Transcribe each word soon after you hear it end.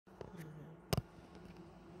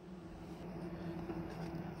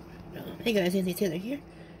Hey guys, Anthony Taylor here.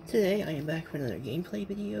 Today I am back for another gameplay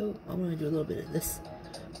video. I'm going to do a little bit of this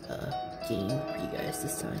game for you guys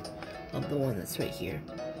this time. The one that's right here,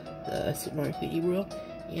 the Super Mario 3D World.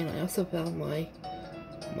 And I also found my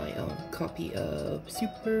copy of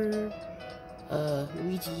Super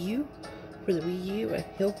Luigi U for the Wii U. And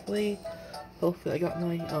hopefully I got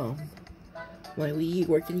my my Wii U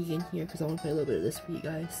working again here, because I want to play a little bit of this for you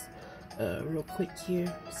guys real quick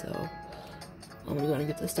here. So I'm going to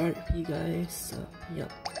get this started for you guys, so,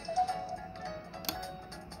 yep.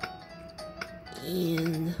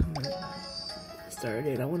 And, I'm going to get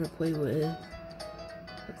started. I want to play with,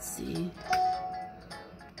 let's see,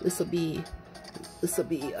 this will be, what is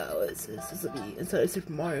this? This will be inside of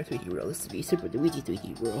Super Mario 3D World. This will be Super Luigi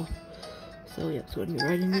 3D World. So, yep, so I'm going to be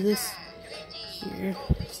right into this here.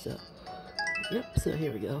 So, yep, so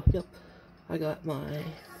here we go. Yep, I got my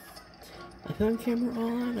phone camera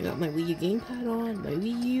on, I got my Wii U gamepad on, my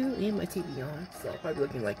Wii U, and my TV on. So I'll probably be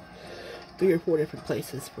looking like 3 or 4 different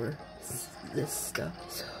places for this stuff.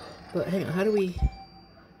 But hang on, how do we,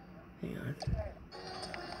 hang on.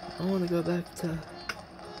 I want to go back to,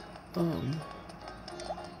 I want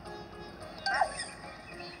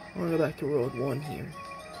to go back to World 1 here,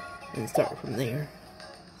 and start from there.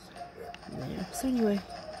 So anyway,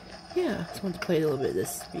 yeah, I just wanted to play a little bit of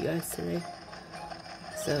this for you guys today.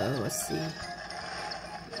 So, let's see.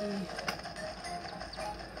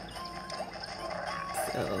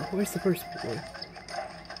 So, where's the first one?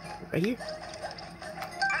 Right here?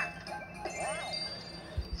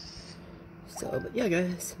 So, but yeah,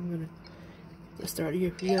 guys, I'm gonna get started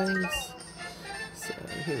here for you guys. So,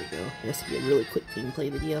 here we go. This will be a really quick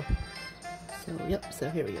gameplay video. So, yep,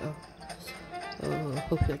 so here we go.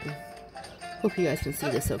 Hope you guys can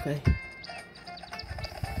see this okay.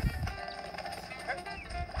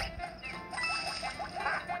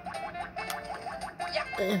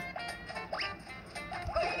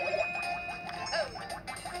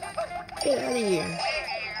 Get out of here.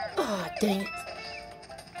 Oh, dang it.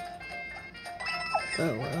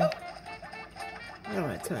 Oh, well. I don't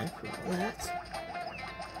have time for all that.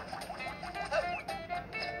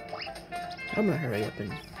 I'm gonna hurry up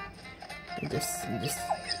and just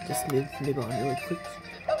move on really quick.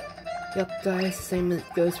 Yep, guys, same as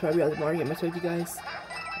goes for every other Mario game I told you guys.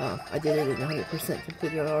 I did it at 100%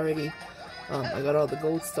 completed already. I got all the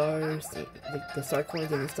gold stars, the star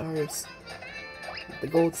coins and the stars, the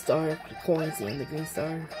gold star coins and the green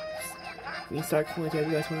star coins, whatever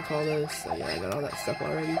you guys want to call those. So yeah, I got all that stuff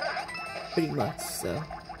already, pretty much. So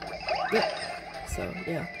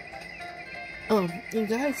yeah. And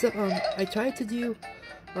guys, I tried to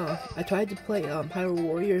play Hyrule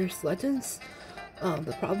Warriors Legends.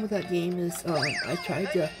 The problem with that game is I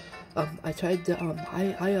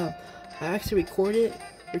actually recorded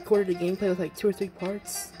a gameplay with like 2 or 3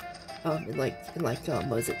 parts, in was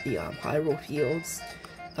it the Hyrule Fields,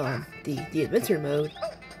 the adventure mode,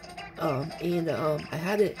 and I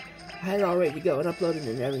had it all ready to go and uploaded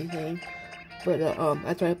and everything, but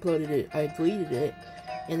after I uploaded it, I deleted it,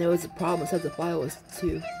 and there was a problem. It said the file was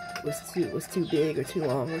too big or too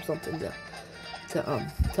long or something to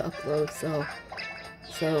upload. So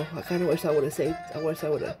I kind of wish I would have saved. I wish I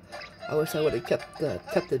would have kept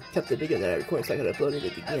the video that I recorded so I could have uploaded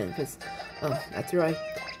it again. Because after my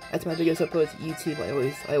videos uploaded to YouTube,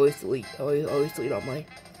 I always delete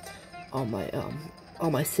all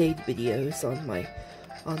my saved videos on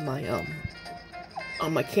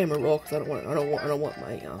my camera roll, because I don't want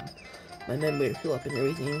my memory to fill up and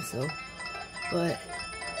everything. So, but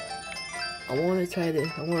I want to try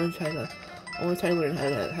to learn how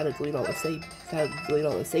to delete all the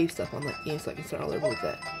save stuff on that game, so I can start all over with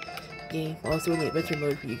that game. I was doing the adventure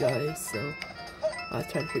mode for you guys, so I was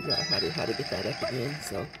trying to figure out how to get that up again.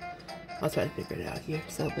 So I'll try to figure it out here.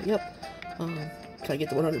 So, but yep, can I get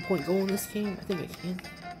the 100-point goal in this game? I think I can.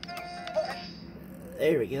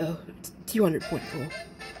 There we go. 200-point goal.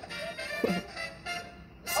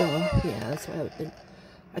 So yeah, that's why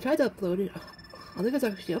I tried to upload it. I think I was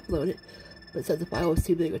actually uploaded, but it said the file was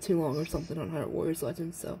too big or too long or something on Hyrule Warriors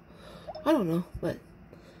Legends. So I don't know, but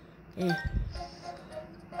yeah.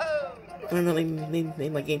 I don't know, maybe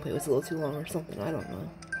my gameplay was a little too long or something, I don't know.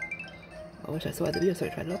 I wish I still had the video so I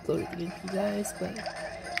tried to upload it again for you guys, but,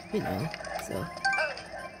 you know, so,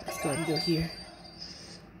 let's go ahead and go here.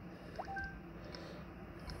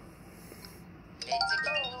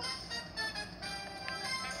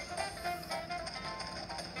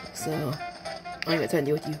 So, I ain't got time to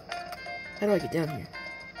deal with you. How do I get down here?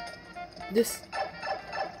 This.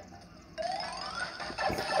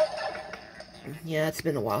 Yeah, it's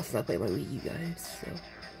been a while since I played my Wii U, guys,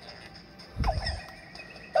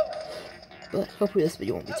 so. But hopefully this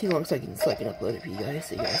video won't be too long so I can upload it for you guys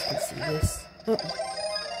so you guys can see this. Oh.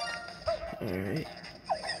 Alright.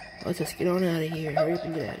 Let's just get on out of here. Hurry up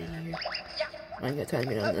and get out of here. I ain't got time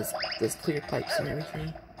to get on those clear pipes and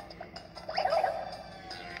everything.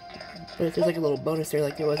 But if there's like a little bonus there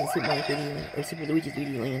like there was in Super Mario 3D or Super Luigi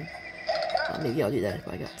 3D Land, maybe I'll do that if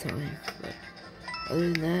I got time. But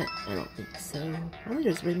other than that, I don't think so. I think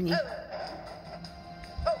there's really...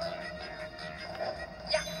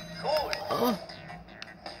 Oh!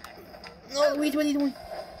 No, Luigi, what are you doing?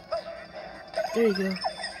 There you go.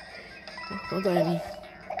 Oh, don't die on me.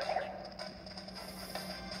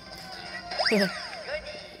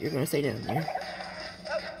 You're gonna stay down there.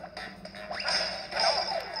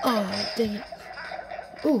 Oh, dang it.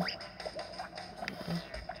 Ooh.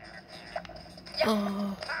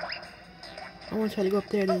 Oh. I want to try to go up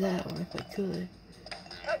there to that one if I could.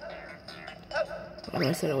 I know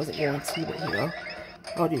I said I wasn't going to, but here,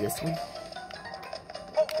 I'll do this one.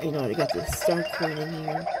 You know, I got the star coin in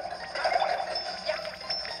here.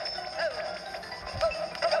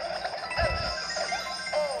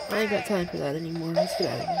 I ain't got time for that anymore. Let's get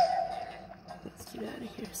out of here. Let's get out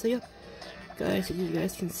of here. So, yep. Guys, as you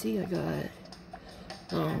guys can see, I got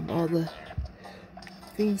all the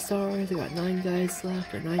green stars. I got 9 guys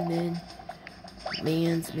left, or 9 men.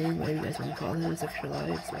 Men, whatever you guys want to call those, extra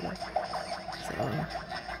lives, whatever. So,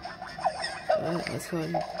 let's go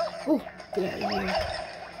ahead and, oh, get out of here.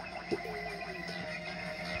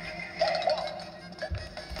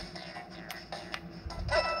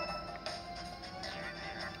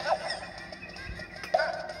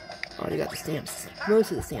 Already got the stamps,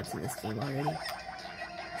 most of the stamps in this game already.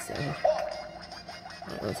 So,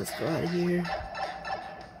 alright, let's just go out of here.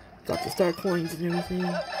 Got the star coins and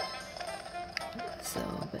everything. So,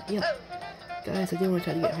 but yeah. Guys, I do want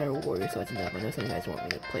to try to get Hyrule Warrior, so I know some of you guys want me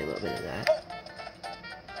to play a little bit of that.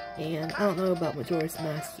 And I don't know about Majora's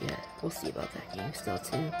Mask yet. We'll see about that game still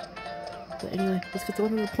too. But anyway, let's get the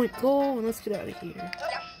 100 point goal and let's get out of here.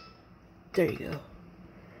 There you go.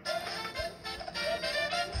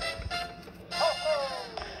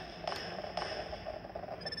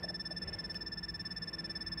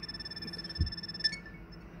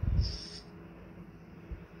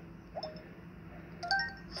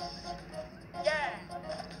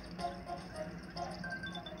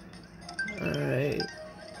 Alright.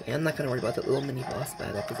 Yeah, I'm not gonna worry about that little mini boss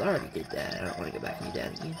battle because I already did that. I don't want to go back and do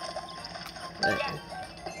that again. But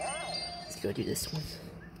let's go do this one.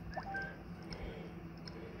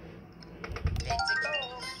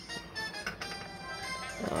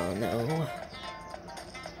 Oh no.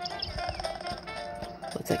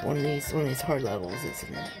 Looks like one of these hard levels,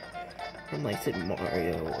 isn't it? From like Super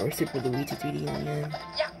Mario or Super Luigi 3D Land.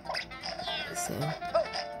 So.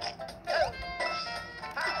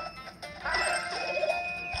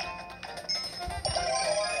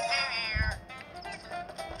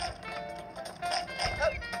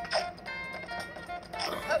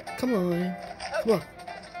 Come on. Come on.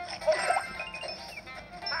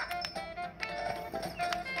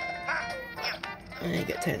 I ain't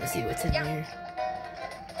got time to see what's in there.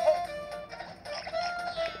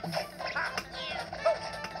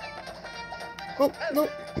 Oh, no.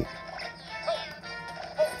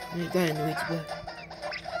 I ain't dying, Luigi, but...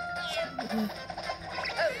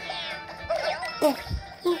 Oh,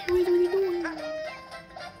 no, what are you doing?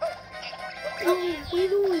 No, what are you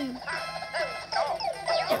doing?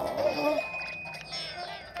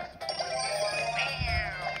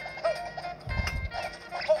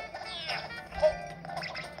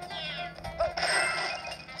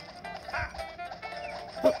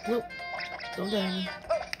 Oh, no. Don't die on me.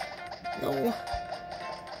 No.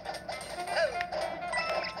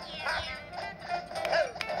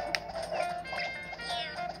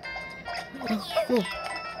 Oh, cool.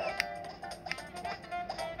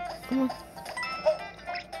 Come on.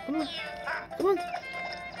 Come on. Come on.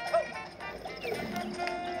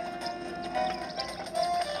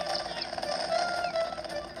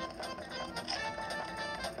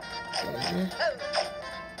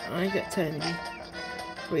 I ain't got time to be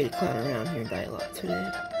ready to clown around here and die a lot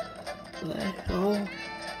today. But, oh.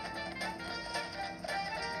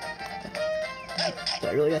 Do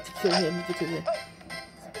I really have to kill him to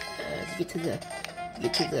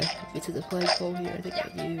get to the flagpole here? I think I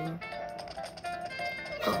do.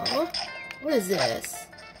 Oh, what is this?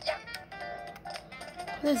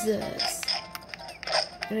 What is this?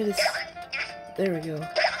 Can I just... There we go.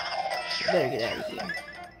 I better get out of here.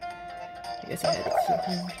 I guess I had to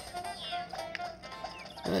kill him.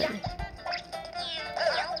 But...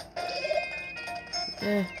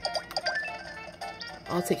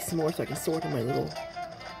 I'll take some more so I can sort in my little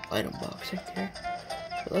item box right there.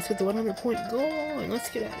 But let's get the 100-point goal and let's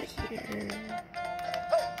get out of here.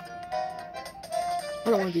 I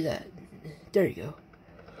don't want to do that. There you go.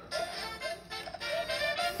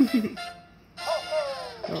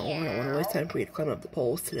 I don't want to waste time for you to climb up the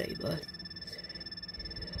poles today, but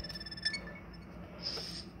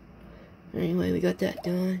anyway, we got that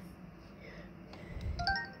done.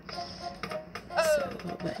 So,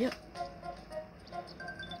 but yep.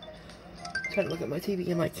 Try to look at my TV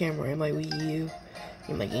and my camera and my Wii U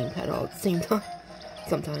and my gamepad all at the same time.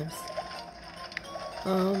 Sometimes.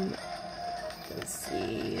 Let's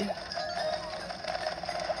see.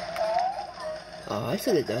 Oh, I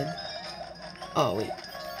should have done. Oh wait.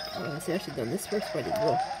 See, I should have done this first, but I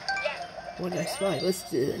didn't. What did I try? Let's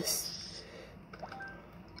do this.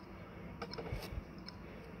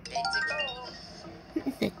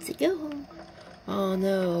 Let's go. Oh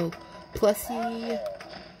no. Plussy.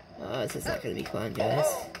 This is not gonna be fun, guys.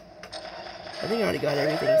 I think I already got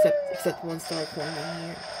everything except 1 star coin in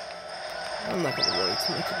here. I'm not gonna worry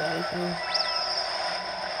too much about it though.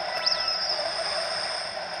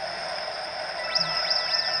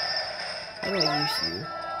 How do I use you?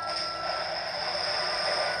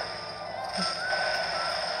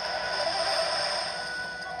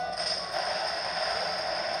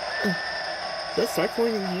 Is that star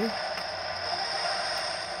coin in here?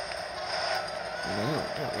 No, I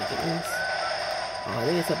don't think it is. Oh, I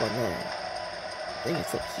think it's up on that. I think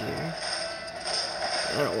it's up here.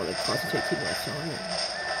 I don't want to concentrate too much on it.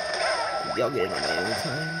 Maybe I'll get it on my own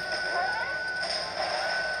time.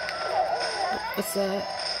 What's that?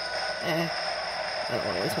 I don't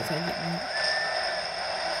want to waste my time getting it.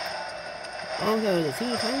 Oh, that was a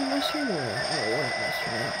teeny tiny mushroom or a walnut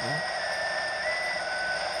mushroom, I don't know.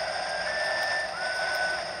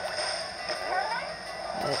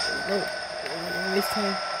 No, this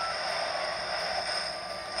time.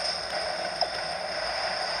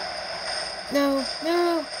 No,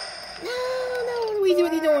 no, no, no, Luigi,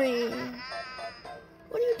 what are you doing?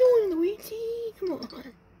 What are you doing, Luigi? Come on.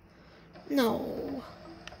 No.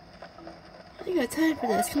 I ain't got time for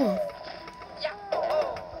this, come on.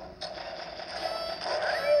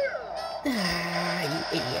 Ah, you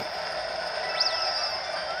idiot.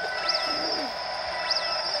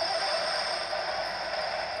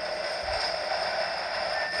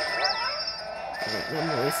 I'm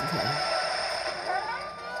not wasting time.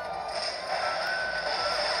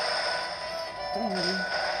 I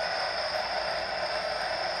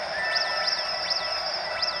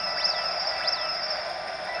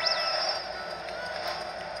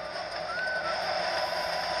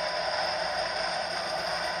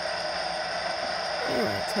don't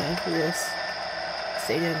have time for this.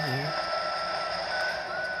 Stay down here.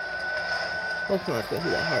 Hopefully not go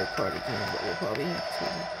through that hard part again, but we'll probably have to.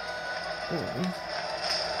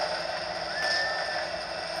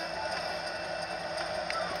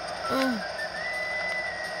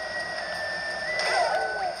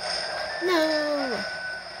 No!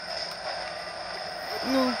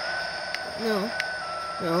 No! No!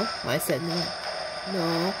 No! I said no.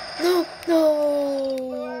 No! No! No!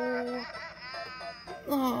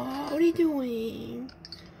 Oh, what are you doing?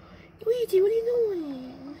 Luigi, what are you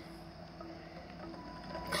doing?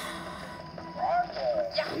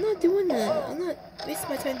 I'm not doing that. I'm not wasting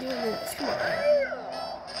my time doing this. Come on.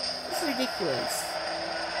 This is ridiculous.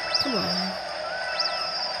 Come on.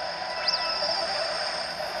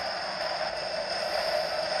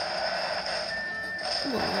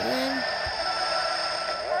 Come on.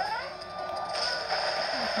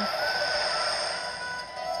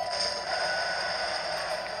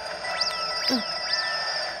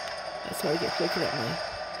 That's why I get looking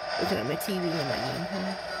at my TV and my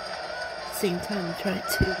gamepad. Same time I'm trying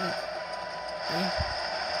to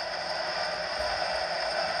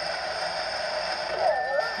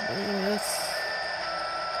anyway,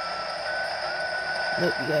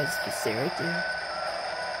 nope, you guys just stay right there.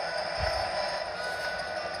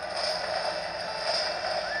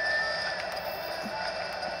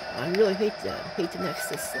 I really hate the next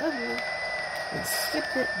this level and skip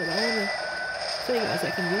it, but I wanna show you guys I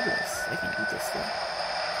can do this. I can do this thing.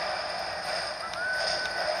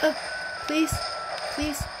 Oh, please,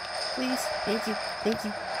 please, please, thank you, thank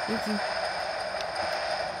you, thank you.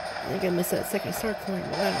 I think I missed that second star coin,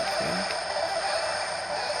 but I don't care.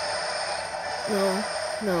 No,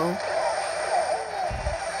 no.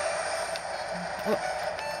 Oh.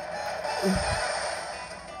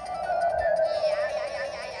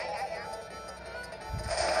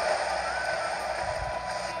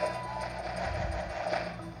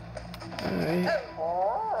 Alright.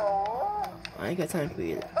 I ain't got time for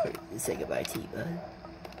you to say goodbye to you, bud.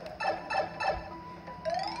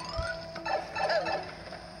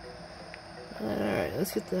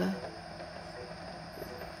 let's get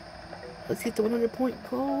the 100-point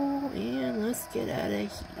goal and let's get out of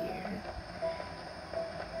here.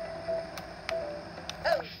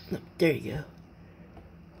 No, there you go.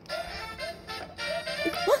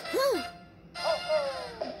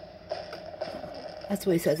 That's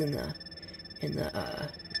what it says in the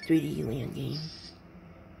 3D Land game.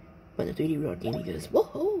 But in the 3D World game, he goes,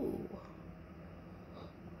 whoa!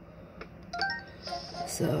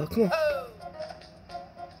 So come on.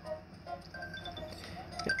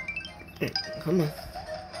 Come on.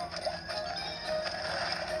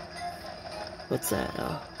 What's that?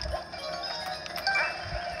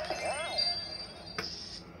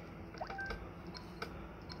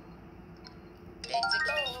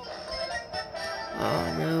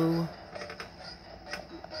 Oh no.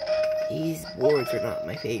 These boards are not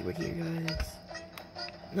my favorite here, guys.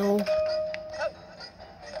 No.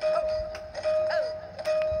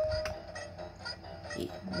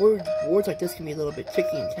 Boards like this can be a little bit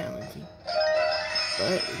tricky and challenging.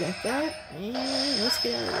 But we got that, and let's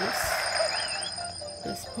get out of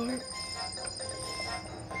this part.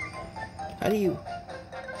 How do you?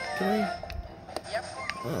 Can I? Yep.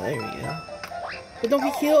 Oh, there we go. But don't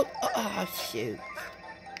be killed. Oh, shoot.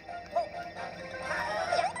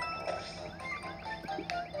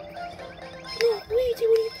 No, Luigi,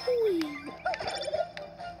 what are you doing?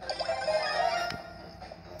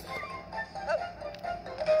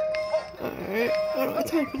 Alright, I don't have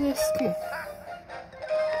time for this. Come on.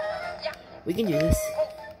 We can do this.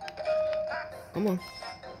 Come on.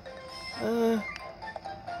 How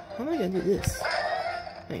am I gonna do this?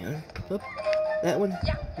 Hang on. Oop. That one.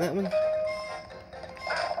 That one.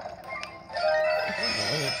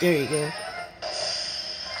 There you go.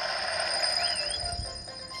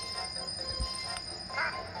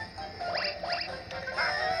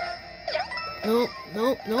 Nope,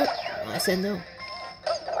 nope, nope. I said no.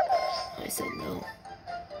 I said no.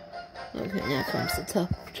 Okay, now comes the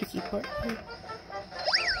tough, tricky part here.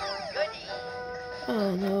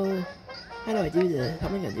 Oh no. How do I do this? How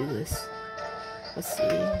am I gonna do this? Let's see.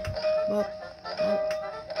 Well,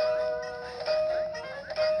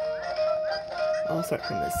 I'll start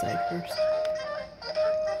from this side first.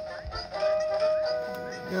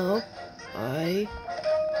 No. I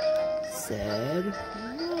said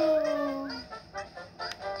no.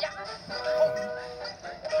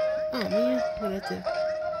 Oh man, what did I do?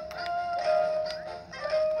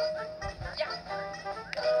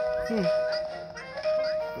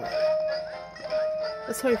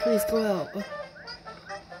 Let's hurry, please go out. I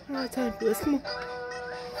don't have time for this. Come on.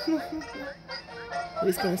 What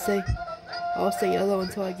he's gonna say? I'll stay yellow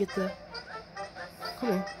until I get the.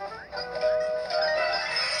 Come on.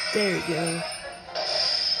 There we go.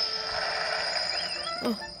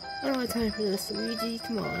 Oh, I don't have time for this, Luigi.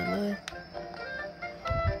 Come on, bud.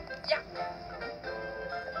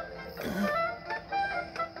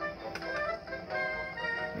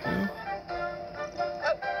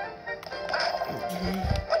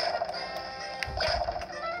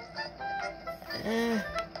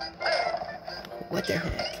 What the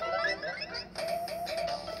heck?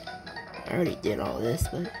 I already did all this,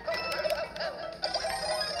 but...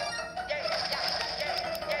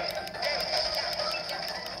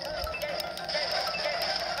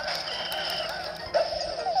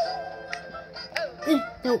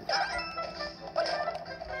 Nope.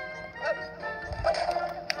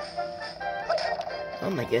 Oh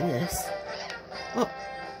my goodness. Oh.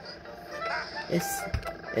 It's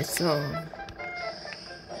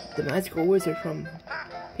the magical wizard from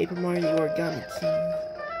Paper Mario the Origami King.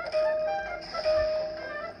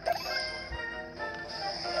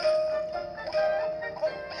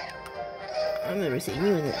 I've never seen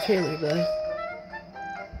you in that trailer, bud.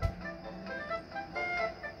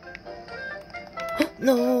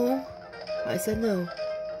 No! I said no.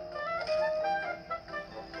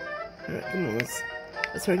 Alright, come on, let's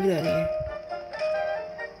try and get out of here.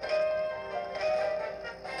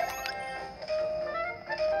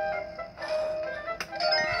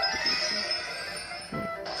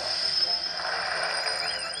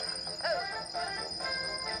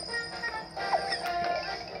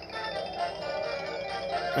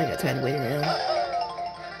 I ain't got time to wait around.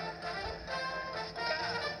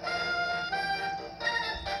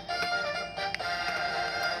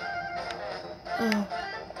 Oh.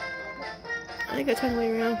 I ain't got time to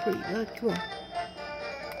wait around for you, bud. Come on.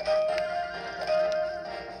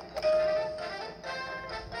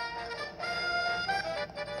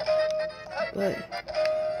 But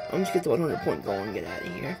I'm just get the 100-point goal and get out of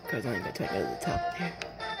here, because I ain't got time to go to the top there.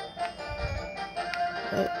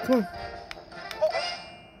 Come on.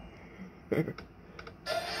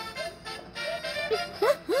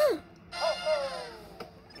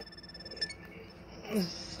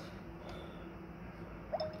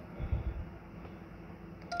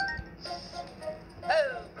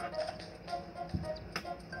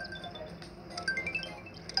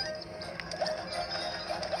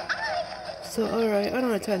 So, alright, I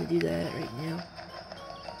don't have time to do that right now.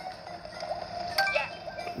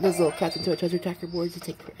 Those little cats into a treasure tracker boards will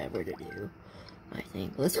take forever to do, I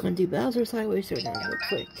think. Let's go and do Bowser Sideways Surgery real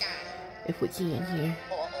quick, if we can here.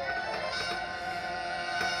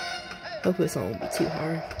 Hopefully this won't be too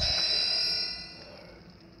hard.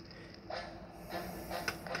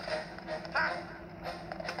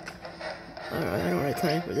 Alright, I don't have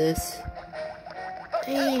time for this.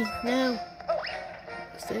 Hey, no!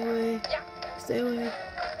 Stay away. Stay away.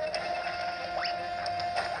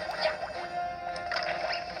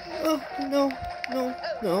 Oh, no, no,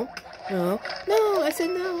 no, no, no, I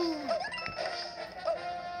said no.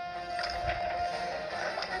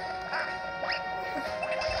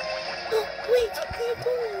 Oh, wait, what are you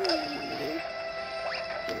doing?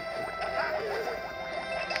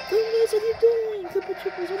 Goodness, what are you doing? Koopa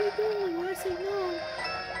Troopers, what are you doing? I say no.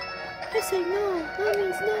 I say no. That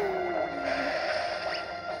means no.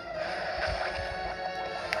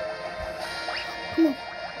 Come on.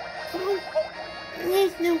 Come on.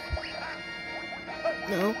 Wait, no.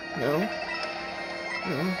 No, no.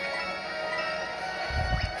 No.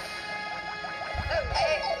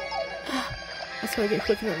 That's why I get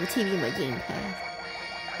clicking on the TV in my gamepad.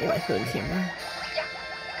 And my phone camera.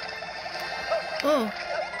 Oh.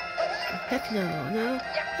 Heck no, no.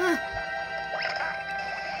 Ah.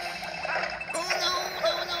 Oh,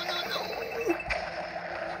 no.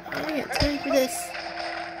 I ain't got time for this.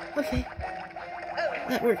 Okay.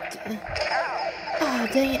 That worked. Oh,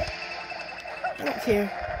 dang it. I don't care.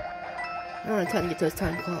 I don't have time to get those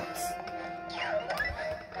time clocks.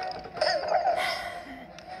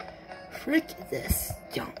 Frick this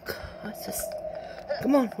junk. Let's just...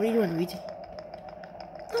 Come on, what are you doing, Luigi?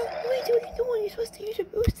 Oh, Luigi, what are you doing? You're supposed to use your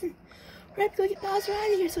boost and... We have to go get Bowser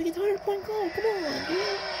out of here so he gets a 100-point goal. Come on,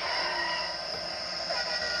 dude.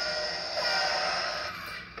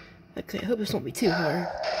 Okay, I hope this won't be too hard.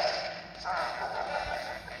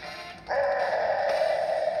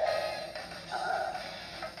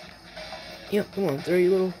 Yep, come on, throw your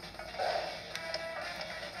little...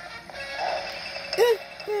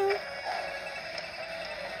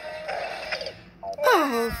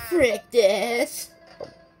 Oh, frick this!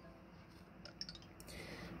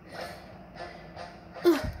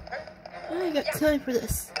 Oh, I ain't got time for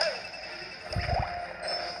this.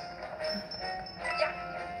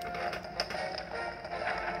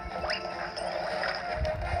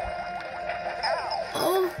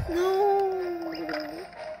 Oh, no!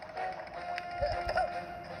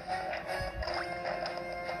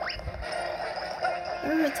 I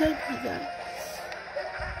don't have time for you guys.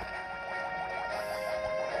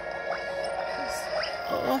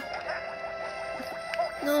 Oh.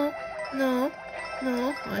 No, no,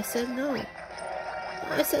 no. I said no.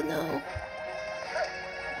 I said no.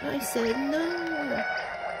 I said no.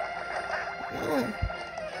 No.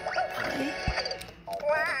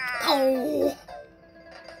 Oh.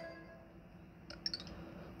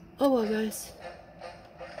 Oh well, guys.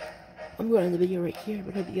 I'm going to end the video right here,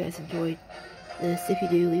 but I hope you guys enjoyed this. If you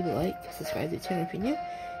do, leave a like, subscribe to the channel if you're new,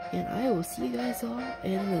 and I will see you guys all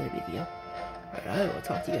in another video. Alright, I will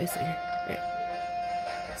talk to you guys later.